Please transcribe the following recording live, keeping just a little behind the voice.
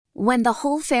When the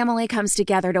whole family comes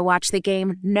together to watch the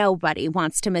game, nobody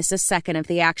wants to miss a second of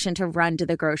the action to run to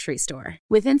the grocery store.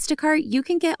 With Instacart, you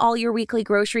can get all your weekly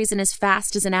groceries in as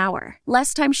fast as an hour.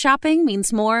 Less time shopping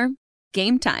means more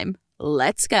game time.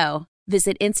 Let's go.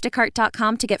 Visit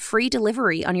instacart.com to get free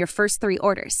delivery on your first 3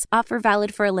 orders. Offer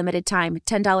valid for a limited time.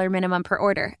 $10 minimum per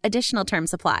order. Additional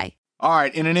terms apply. All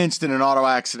right, in an instant, an auto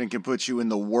accident can put you in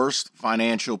the worst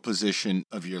financial position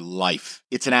of your life.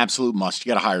 It's an absolute must.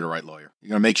 You got to hire the right lawyer. You're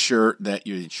going to make sure that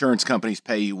your insurance companies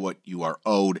pay you what you are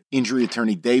owed. Injury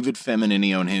attorney David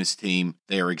Feminini and his team,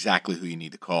 they are exactly who you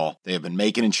need to call. They have been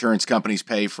making insurance companies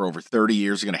pay for over 30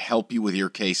 years. They're going to help you with your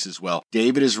case as well.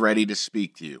 David is ready to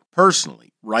speak to you personally.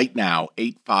 Right now,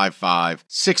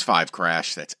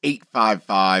 855-65-CRASH. That's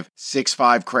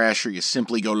 855-65-CRASH, or you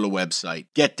simply go to the website,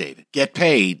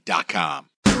 getdavidgetpaid.com.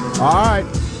 All right.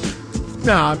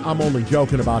 Now, I'm only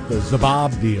joking about the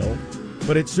Zabab deal,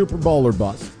 but it's Super Bowl or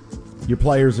bust. Your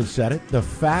players have said it. The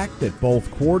fact that both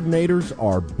coordinators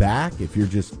are back, if you're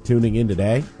just tuning in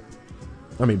today.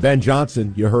 I mean, Ben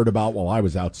Johnson, you heard about while I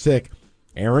was out sick.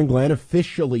 Aaron Glenn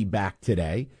officially back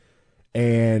today.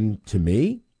 And to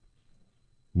me,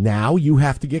 now you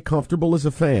have to get comfortable as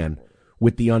a fan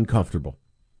with the uncomfortable,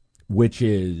 which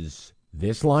is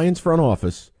this Lions front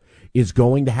office is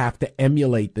going to have to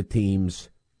emulate the teams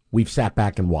we've sat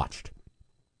back and watched.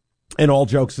 And all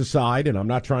jokes aside, and I'm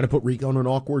not trying to put Rico in an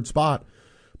awkward spot,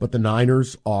 but the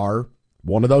Niners are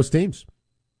one of those teams.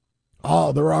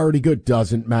 Oh, they're already good.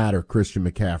 Doesn't matter, Christian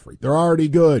McCaffrey. They're already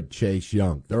good, Chase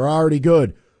Young. They're already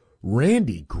good.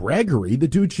 Randy Gregory, the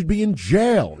dude should be in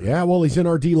jail. Yeah, well, he's in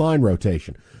our D-line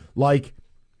rotation. Like,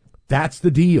 that's the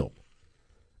deal.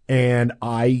 And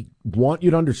I want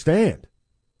you to understand,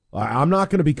 I'm not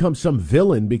going to become some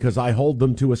villain because I hold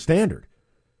them to a standard.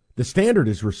 The standard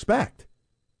is respect.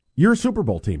 You're a Super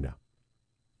Bowl team now.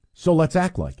 So let's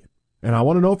act like it. And I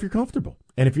want to know if you're comfortable.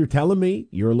 And if you're telling me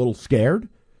you're a little scared,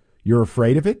 you're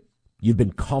afraid of it, you've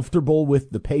been comfortable with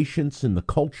the patience and the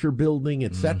culture building,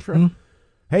 etc.,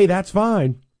 hey, that's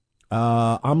fine.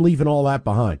 I'm leaving all that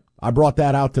behind. I brought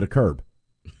that out to the curb.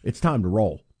 It's time to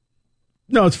roll.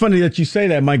 No, it's funny that you say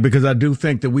that, Mike, because I do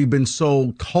think that we've been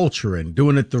so culturing,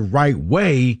 doing it the right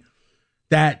way,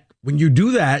 that when you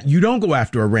do that, you don't go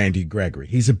after a Randy Gregory.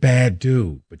 He's a bad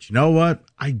dude. But you know what?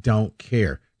 I don't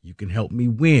care. You can help me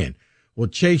win. Well,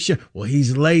 Chase, well,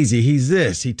 he's lazy. He's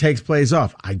this. He takes plays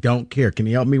off. I don't care. Can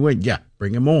he help me win? Yeah,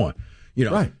 bring him on. You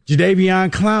know, right. Jadeveon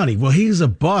Clowney, well, he's a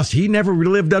bust. He never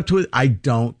lived up to it. I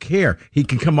don't care. He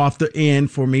can come off the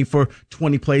end for me for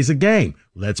 20 plays a game.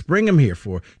 Let's bring him here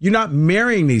for. You're not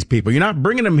marrying these people. You're not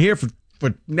bringing them here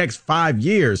for next 5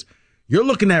 years. You're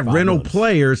looking at rental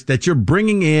players that you're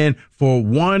bringing in for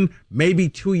 1, maybe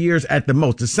 2 years at the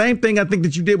most. The same thing I think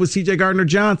that you did with C.J.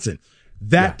 Gardner-Johnson.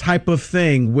 That type of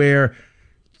thing where,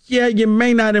 yeah, you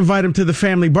may not invite them to the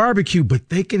family barbecue, but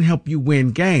they can help you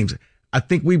win games. I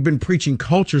think we've been preaching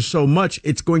culture so much,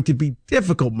 it's going to be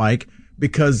difficult, Mike,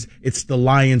 because it's the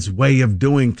Lions' way of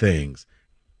doing things.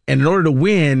 And in order to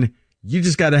win, you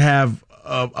just got to have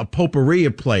a potpourri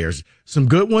of players. Some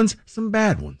good ones, some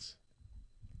bad ones.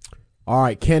 All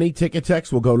right, Kenny, ticket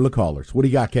text. We'll go to the callers. What do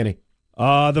you got, Kenny?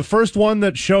 The first one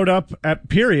that showed up at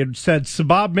period said,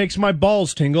 Sabab makes my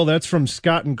balls tingle. That's from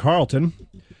Scott and Carlton.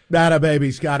 Atta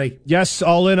baby, Scotty. Yes,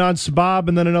 all in on Sabab.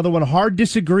 And then another one, hard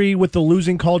disagree with the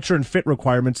losing culture and fit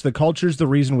requirements. The culture's the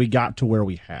reason we got to where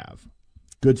we have.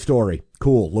 Good story.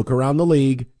 Cool. Look around the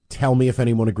league. Tell me if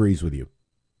anyone agrees with you.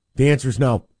 The answer is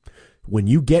no. When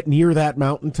you get near that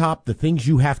mountaintop, the things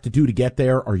you have to do to get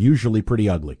there are usually pretty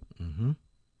ugly. Mm-hmm.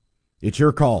 It's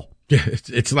your call.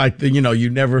 It's like, you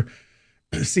never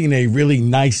seen a really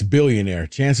nice billionaire.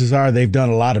 Chances are they've done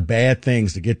a lot of bad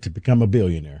things to become a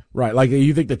billionaire. Right. Like,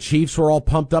 you think the Chiefs were all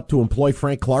pumped up to employ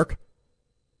Frank Clark?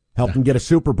 Help them get a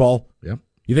Super Bowl? Yep.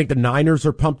 You think the Niners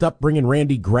are pumped up bringing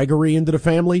Randy Gregory into the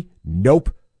family?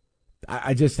 Nope.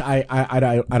 I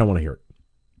don't want to hear it.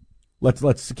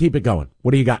 Let's keep it going.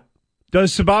 What do you got?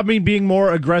 Does Sabab mean being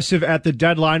more aggressive at the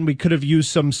deadline? We could have used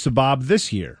some Sabab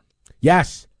this year.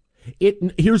 Yes.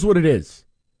 Here's what it is.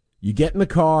 You get in the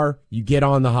car, you get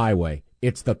on the highway.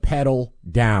 It's the pedal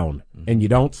down, and you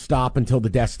don't stop until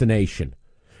the destination.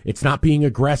 It's not being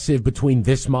aggressive between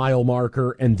this mile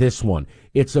marker and this one.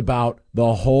 It's about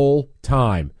the whole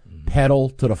time,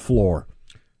 pedal to the floor.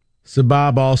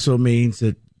 Sabab also means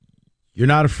that you're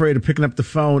not afraid of picking up the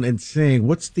phone and saying,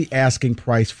 what's the asking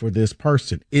price for this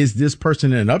person? Is this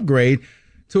person an upgrade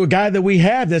to a guy that we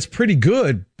have that's pretty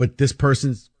good, but this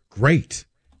person's great,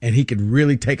 and he could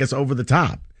really take us over the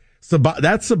top?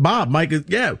 That's Sabab, Mike.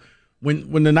 Yeah,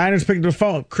 when the Niners picked up the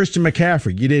phone, Christian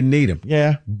McCaffrey, you didn't need him.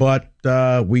 Yeah, but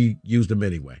we used him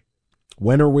anyway.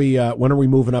 When are we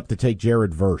moving up to take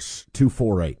Jared Verse?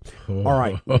 248. All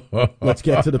right, let's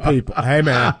get to the people. Hey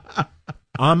man,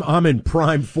 I'm in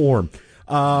prime form.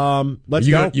 Let's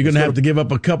go. You're gonna have to give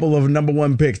up a couple of number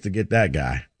one picks to get that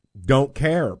guy. Don't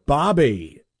care,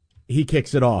 Bobby. He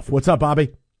kicks it off. What's up,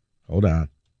 Bobby? Hold on,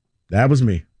 that was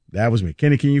me.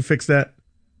 Kenny, can you fix that?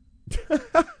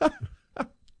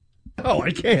 Oh, I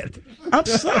can't. I'm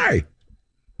sorry.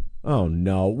 Oh,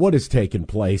 no. What is taking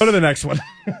place? Go to the next one.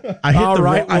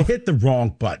 I hit the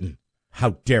wrong button.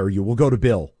 How dare you? We'll go to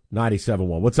Bill,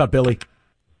 97.1. What's up, Billy?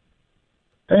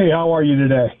 Hey, how are you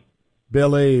today?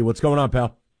 Billy, what's going on,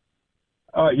 pal?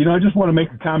 I just want to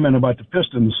make a comment about the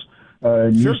Pistons. Sure.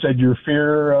 You said your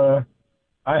fear.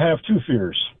 I have two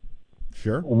fears.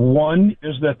 Sure. One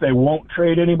is that they won't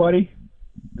trade anybody,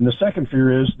 and the second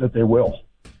fear is that they will.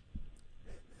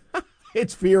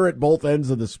 It's fear at both ends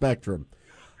of the spectrum.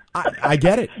 I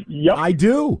get it. Yep. I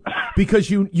do. Because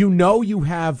you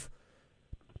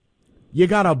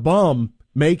got a bum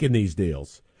making these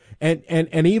deals.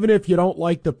 And even if you don't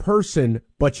like the person,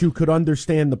 but you could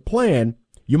understand the plan,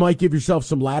 you might give yourself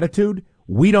some latitude.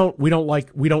 We don't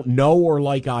know or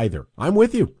like either. I'm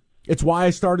with you. It's why I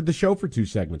started the show for 2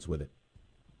 segments with it.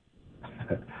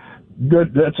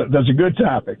 Good. That's a good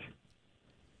topic.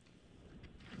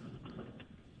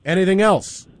 Anything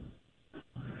else?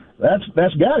 That's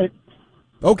got it.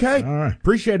 Okay. All right.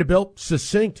 Appreciate it, Bill.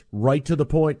 Succinct, right to the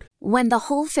point. When the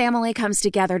whole family comes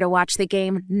together to watch the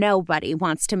game, nobody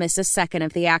wants to miss a second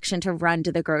of the action to run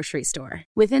to the grocery store.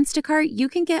 With Instacart, you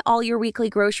can get all your weekly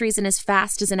groceries in as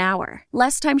fast as an hour.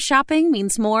 Less time shopping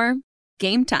means more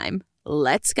game time.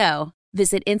 Let's go.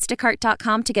 Visit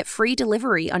instacart.com to get free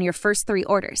delivery on your first 3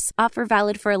 orders. Offer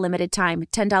valid for a limited time.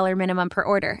 $10 minimum per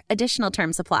order. Additional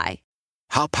terms apply.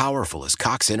 How powerful is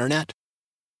Cox Internet?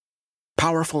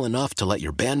 Powerful enough to let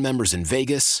your band members in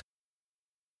Vegas,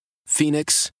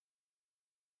 Phoenix,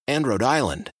 and Rhode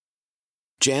Island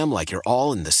jam like you're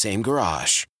all in the same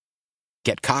garage.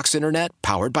 Get Cox Internet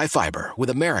powered by fiber with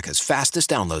America's fastest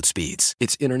download speeds.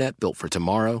 It's internet built for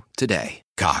tomorrow, today.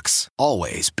 Cox,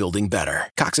 always building better.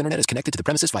 Cox Internet is connected to the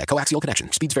premises via coaxial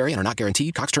connection. Speeds vary and are not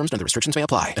guaranteed. Cox terms and other restrictions may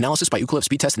apply. Analysis by Ookla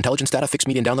Speed Test Intelligence Data. Fixed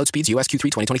median download speeds. US Q3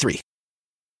 2023.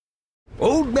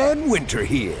 Old Man Winter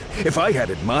here. If I had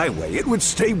it my way, it would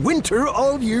stay winter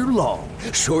all year long.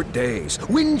 Short days,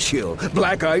 wind chill,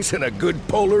 black ice, and a good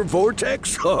polar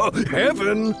vortex. Oh,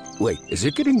 heaven! Wait, is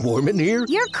it getting warm in here?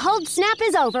 Your cold snap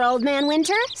is over, Old Man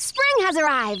Winter. Spring has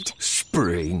arrived.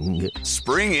 Spring.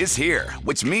 Spring is here,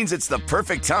 which means it's the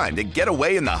perfect time to get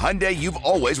away in the Hyundai you've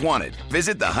always wanted.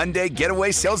 Visit the Hyundai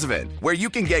Getaway Sales Event, where you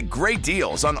can get great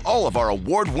deals on all of our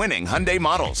award-winning Hyundai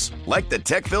models, like the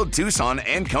tech-filled Tucson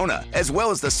and Kona, as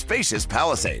well as the spacious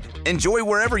Palisade. Enjoy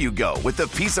wherever you go with the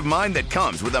peace of mind that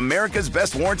comes with America's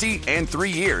best warranty and 3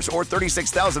 years or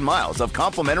 36,000 miles of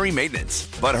complimentary maintenance.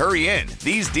 But hurry in,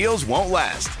 these deals won't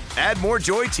last. Add more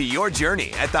joy to your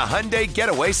journey at the Hyundai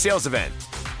Getaway Sales Event.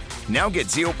 Now get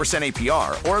 0%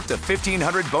 APR or up to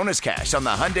 $1,500 bonus cash on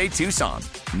the Hyundai Tucson.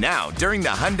 Now, during the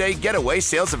Hyundai Getaway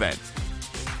Sales Event.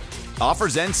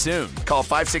 Offers end soon. Call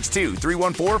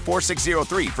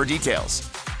 562-314-4603 for details.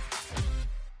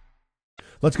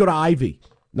 Let's go to Ivy,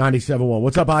 97.1.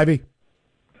 What's up, Ivy?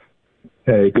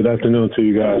 Hey, good afternoon to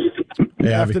you guys.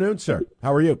 Good afternoon, sir.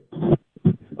 How are you?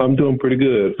 I'm doing pretty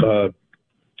good.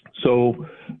 So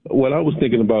what I was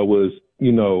thinking about was,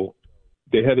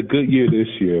 they had a good year this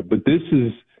year, but this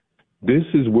is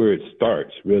where it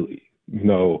starts, really.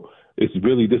 It's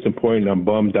really disappointing. I'm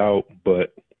bummed out,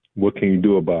 but what can you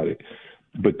do about it?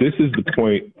 But this is the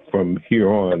point from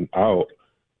here on out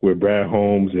where Brad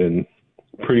Holmes and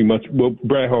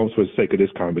Brad Holmes, for the sake of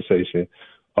this conversation,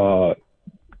 I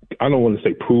don't want to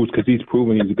say proves, because he's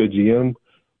proven he's a good GM,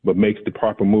 but makes the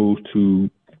proper move to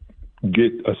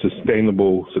get a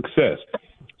sustainable success.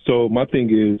 So my thing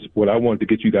is, what I wanted to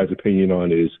get you guys' opinion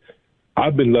on is,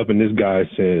 I've been loving this guy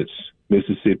since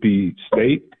Mississippi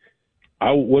State.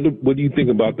 What do you think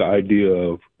about the idea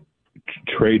of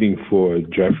trading for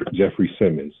Jeffrey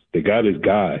Simmons? They got his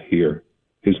guy here,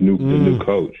 the new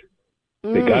coach.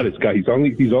 They got his guy. He's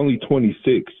only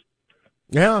 26.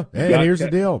 Yeah, and here's the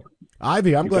deal,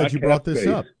 Ivy. I'm glad you brought this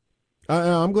up.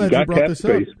 I'm glad you brought this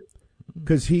up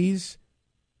because he's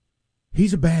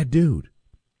a bad dude.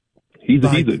 He's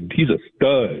a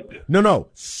stud. No,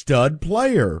 stud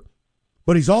player,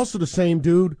 but he's also the same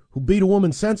dude who beat a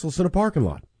woman senseless in a parking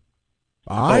lot.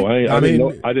 I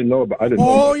didn't know about. Bad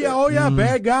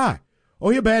guy.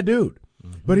 Oh, yeah, bad dude.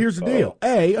 But here's the deal.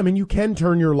 You can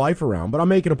turn your life around, but I'm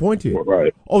making a point to you.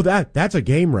 Right. Oh, that's a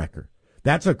game wrecker.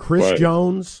 That's a Chris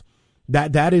Jones.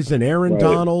 That is an Aaron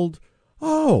Donald.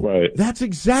 Oh, right. That's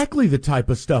exactly the type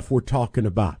of stuff we're talking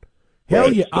about. Hell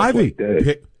right. yeah, Stuff Ivy,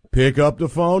 like pick up the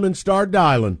phone and start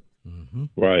dialing. Mm-hmm.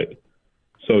 Right.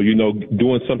 So,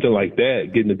 doing something like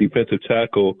that, getting a defensive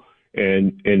tackle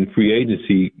and free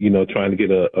agency, trying to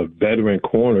get a veteran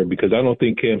corner, because I don't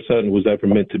think Cam Sutton was ever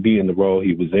meant to be in the role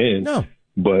he was in. No.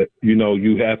 But,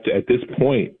 you have to, at this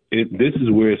point, this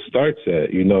is where it starts at,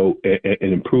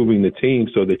 and improving the team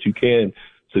so that you can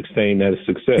sustain that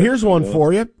success. Here's one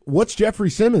for you. What's Jeffrey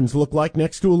Simmons look like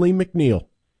next to Aleem McNeil?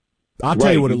 I'll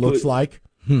tell you what it looks like.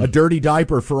 A dirty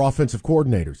diaper for offensive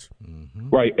coordinators. Mm-hmm.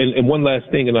 Right. And one last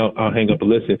thing, and I'll hang up and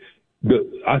listen.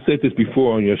 I said this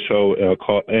before on your show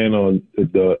and on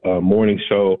the morning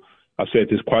show. I've said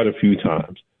this quite a few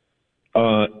times.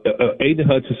 Aiden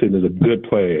Hutchinson is a good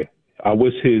player. I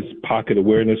wish his pocket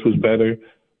awareness was better,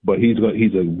 but he's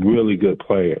a really good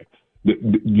player.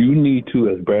 You need to,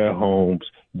 as Brad Holmes,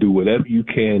 do whatever you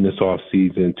can this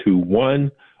offseason to,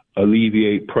 one,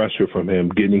 alleviate pressure from him,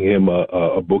 getting him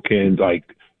a bookend like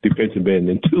defensive end,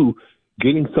 and two,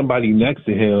 getting somebody next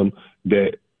to him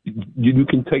that you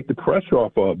can take the pressure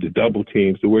off of the double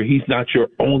teams to where he's not your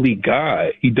only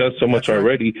guy. He does so much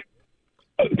already.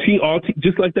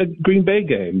 Just like that Green Bay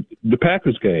game, the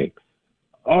Packers game.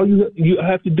 All you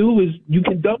have to do is you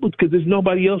can double, because there's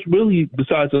nobody else really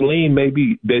besides Aleem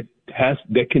maybe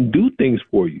that can do things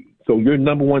for you. So your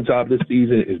number one job this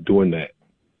season is doing that.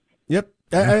 Yep.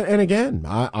 And again,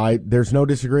 I there's no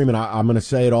disagreement. I'm going to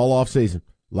say it all off season.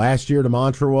 Last year, the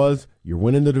mantra was you're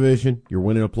winning the division, you're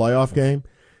winning a playoff game.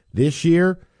 This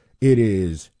year, it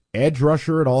is edge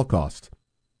rusher at all costs.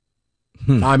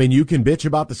 I mean, you can bitch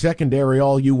about the secondary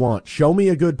all you want. Show me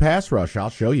a good pass rush, I'll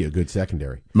show you a good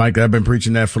secondary. Mike, I've been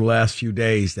preaching that for the last few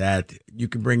days, that you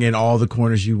can bring in all the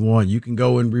corners you want. You can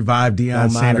go and revive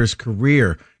Deion Sanders'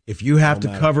 career. If you have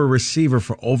to cover a receiver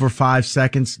for over 5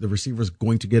 seconds, the receiver's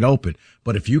going to get open.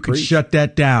 But if you can shut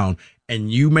that down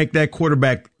and you make that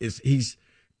quarterback,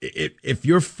 if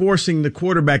you're forcing the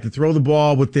quarterback to throw the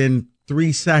ball within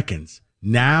 3 seconds,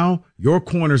 now your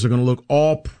corners are going to look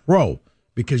all pro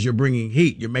because you're bringing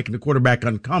heat. You're making the quarterback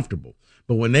uncomfortable.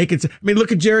 But when they can,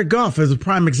 look at Jared Goff as a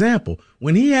prime example.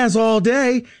 When he has all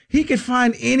day, he can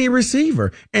find any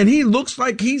receiver, and he looks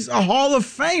like he's a Hall of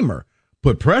Famer.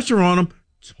 Put pressure on him,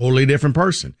 totally different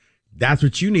person. That's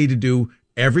what you need to do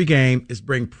every game, is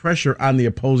bring pressure on the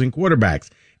opposing quarterbacks.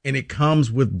 And it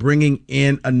comes with bringing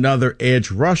in another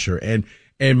edge rusher.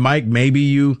 And Mike, maybe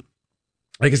you,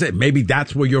 like I said, maybe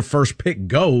that's where your first pick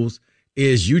goes,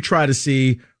 is you try to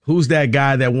see who's that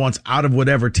guy that wants out of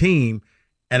whatever team,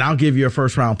 and I'll give you a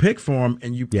first round pick for him,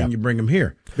 and you bring him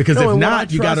here. Because if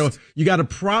not, you gotta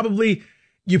probably,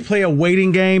 you play a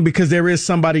waiting game, because there is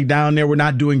somebody down there. We're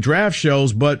not doing draft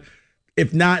shows, but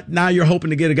if not, now you're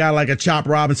hoping to get a guy like a Chop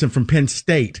Robinson from Penn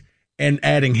State and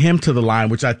adding him to the line,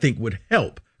 which I think would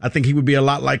help. I think he would be a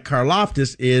lot like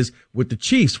Karlaftis is with the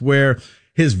Chiefs, where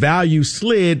his value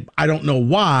slid. I don't know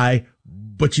why,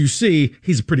 but you see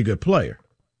he's a pretty good player.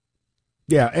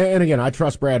 Yeah, and again, I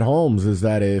trust Brad Holmes, is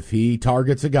that if he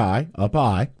targets a guy up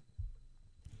high,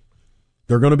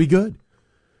 they're going to be good.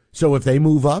 So if they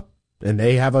move up and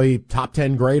they have a top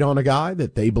 10 grade on a guy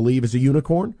that they believe is a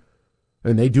unicorn,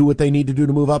 and they do what they need to do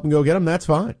to move up and go get him, that's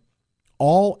fine.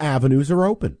 All avenues are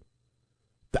open.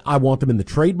 I want them in the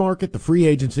trade market, the free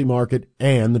agency market,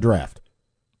 and the draft.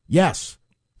 Yes.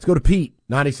 Let's go to Pete,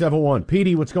 97.1.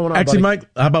 Petey, what's going on, Actually, buddy? Mike,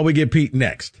 how about we get Pete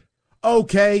next?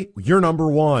 Okay, you're number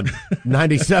one,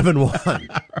 97.1.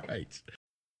 All right.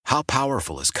 How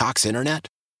powerful is Cox Internet?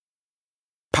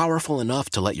 Powerful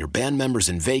enough to let your band members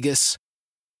in Vegas,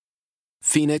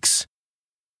 Phoenix,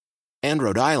 and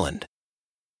Rhode Island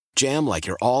jam like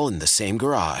you're all in the same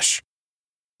garage.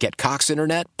 Get Cox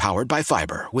Internet powered by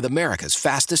fiber with America's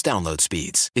fastest download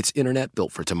speeds. It's internet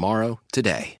built for tomorrow,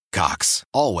 today. Cox,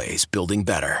 always building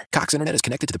better. Cox Internet is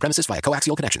connected to the premises via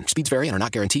coaxial connection. Speeds vary and are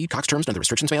not guaranteed. Cox terms and other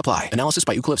restrictions may apply. Analysis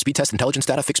by Ookla Speed Test Intelligence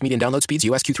Data. Fixed median download speeds.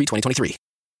 US Q3 2023.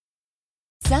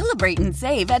 Celebrate and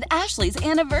save at Ashley's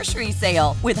Anniversary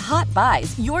Sale. With Hot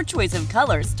Buys, your choice of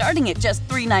colors starting at just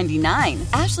 $3.99.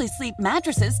 Ashley Sleep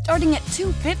mattresses starting at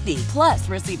 $2.50. Plus,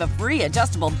 receive a free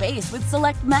adjustable base with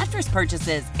select mattress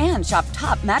purchases. And shop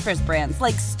top mattress brands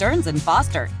like Stearns &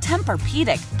 Foster,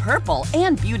 Tempur-Pedic, Purple,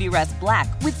 and Beautyrest Black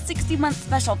with 60-month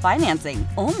special financing.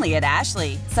 Only at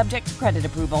Ashley. Subject to credit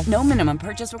approval. No minimum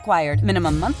purchase required.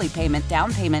 Minimum monthly payment,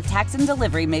 down payment, tax, and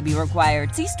delivery may be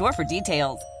required. See store for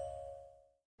details.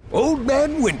 Old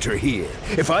Man Winter here.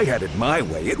 If I had it my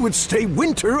way, it would stay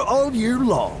winter all year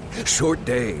long. Short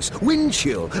days, wind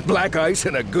chill, black ice,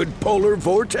 and a good polar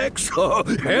vortex. Oh,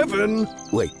 heaven.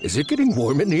 Wait, is it getting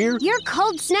warm in here? Your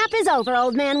cold snap is over,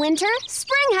 Old Man Winter.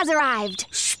 Spring has arrived.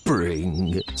 Spring?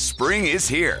 spring. Spring is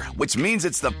here, which means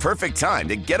it's the perfect time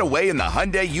to get away in the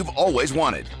Hyundai you've always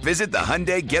wanted. Visit the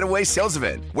Hyundai Getaway Sales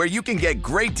Event, where you can get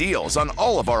great deals on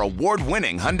all of our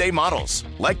award-winning Hyundai models,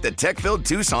 like the tech-filled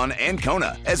Tucson and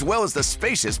Kona, as well as the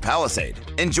spacious Palisade.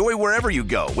 Enjoy wherever you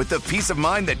go with the peace of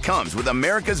mind that comes with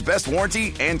America's best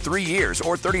warranty and 3 years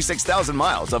or 36,000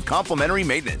 miles of complimentary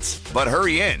maintenance. But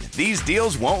hurry in, these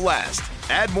deals won't last.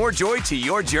 Add more joy to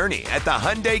your journey at the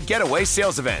Hyundai Getaway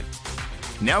Sales Event.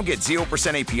 Now get 0%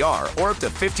 APR or up to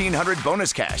 $1,500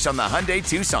 bonus cash on the Hyundai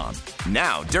Tucson.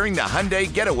 Now, during the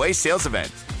Hyundai Getaway Sales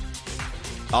Event.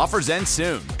 Offers end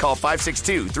soon. Call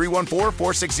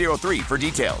 562-314-4603 for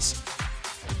details.